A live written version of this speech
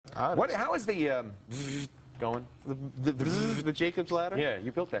How is the going? The Jacob's ladder? Yeah,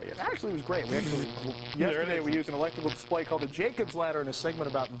 you built that, yes. Actually, it was great. Yesterday we used an electrical display called the Jacob's ladder in a segment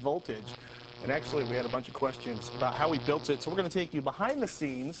about voltage. And actually, we had a bunch of questions about how we built it. So we're going to take you behind the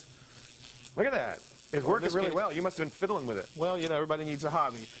scenes. Look at that. It's working really well. You must have been fiddling with it. Well, you know, everybody needs a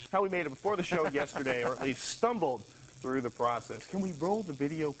hobby. How we made it before the show yesterday, or at least stumbled through the process. Can we roll the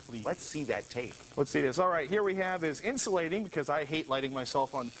video, please? Let's see that tape. Let's see this. All right, here we have is insulating, because I hate lighting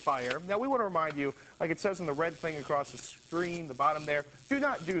myself on fire. Now, we want to remind you, like it says in the red thing across the screen, the bottom there, do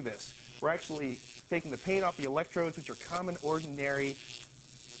not do this. We're actually taking the paint off the electrodes, which are common, ordinary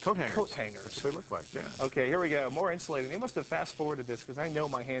coat hangers. That's what they look like, yeah. Okay, here we go. More insulating. They must have fast-forwarded this, because I know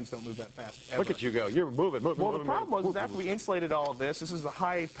my hands don't move that fast, ever. Look at you go. You're moving. Well, the problem was after we insulated all of this, this is the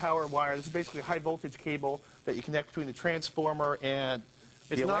high-power wire. This is basically a high-voltage cable that you connect between the transformer and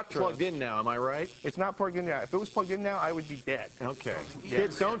it's not plugged in now, am I right? It's not plugged in now. If it was plugged in now, I would be dead. Okay. Yeah.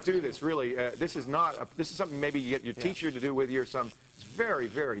 Kids, don't do this, really. This is something maybe you get your teacher to do with you or some. It's very,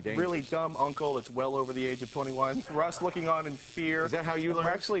 very dangerous. Really dumb uncle that's well over the age of 21. Russ looking on in fear. Is that how you learned?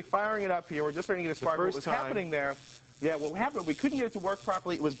 We're actually firing it up here. We're just starting to get it spark. What was happening there, what happened, we couldn't get it to work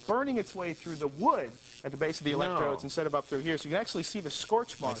properly. It was burning its way through the wood at the base of the electrodes instead of up through here. So you can actually see the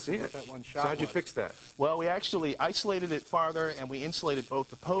scorch marks. I see it. That one shot so how'd you fix that? Well, we actually isolated it farther, and we insulated both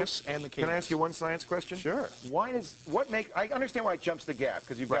the posts and the cables. Can I ask you one science question? Sure. I understand why it jumps the gap,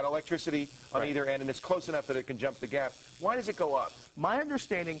 because you've got electricity on either end, and it's close enough that it can jump the gap. Why does it go up? My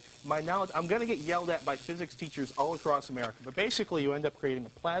understanding, my knowledge, I'm going to get yelled at by physics teachers all across America, but basically you end up creating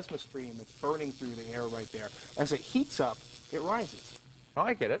a plasma stream that's burning through the air right there. As it heats up, it rises. Oh,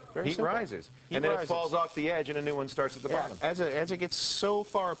 I get it. Heat simple. rises. And then it falls off the edge and a new one starts at the bottom. As it gets so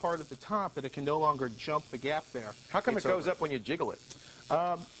far apart at the top that it can no longer jump the gap there. How come it goes up when you jiggle it?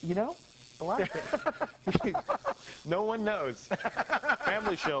 You know, a lot of things. No one knows.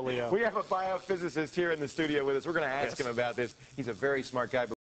 Family show, Leo. We have a biophysicist here in the studio with us. We're going to ask him about this. He's a very smart guy.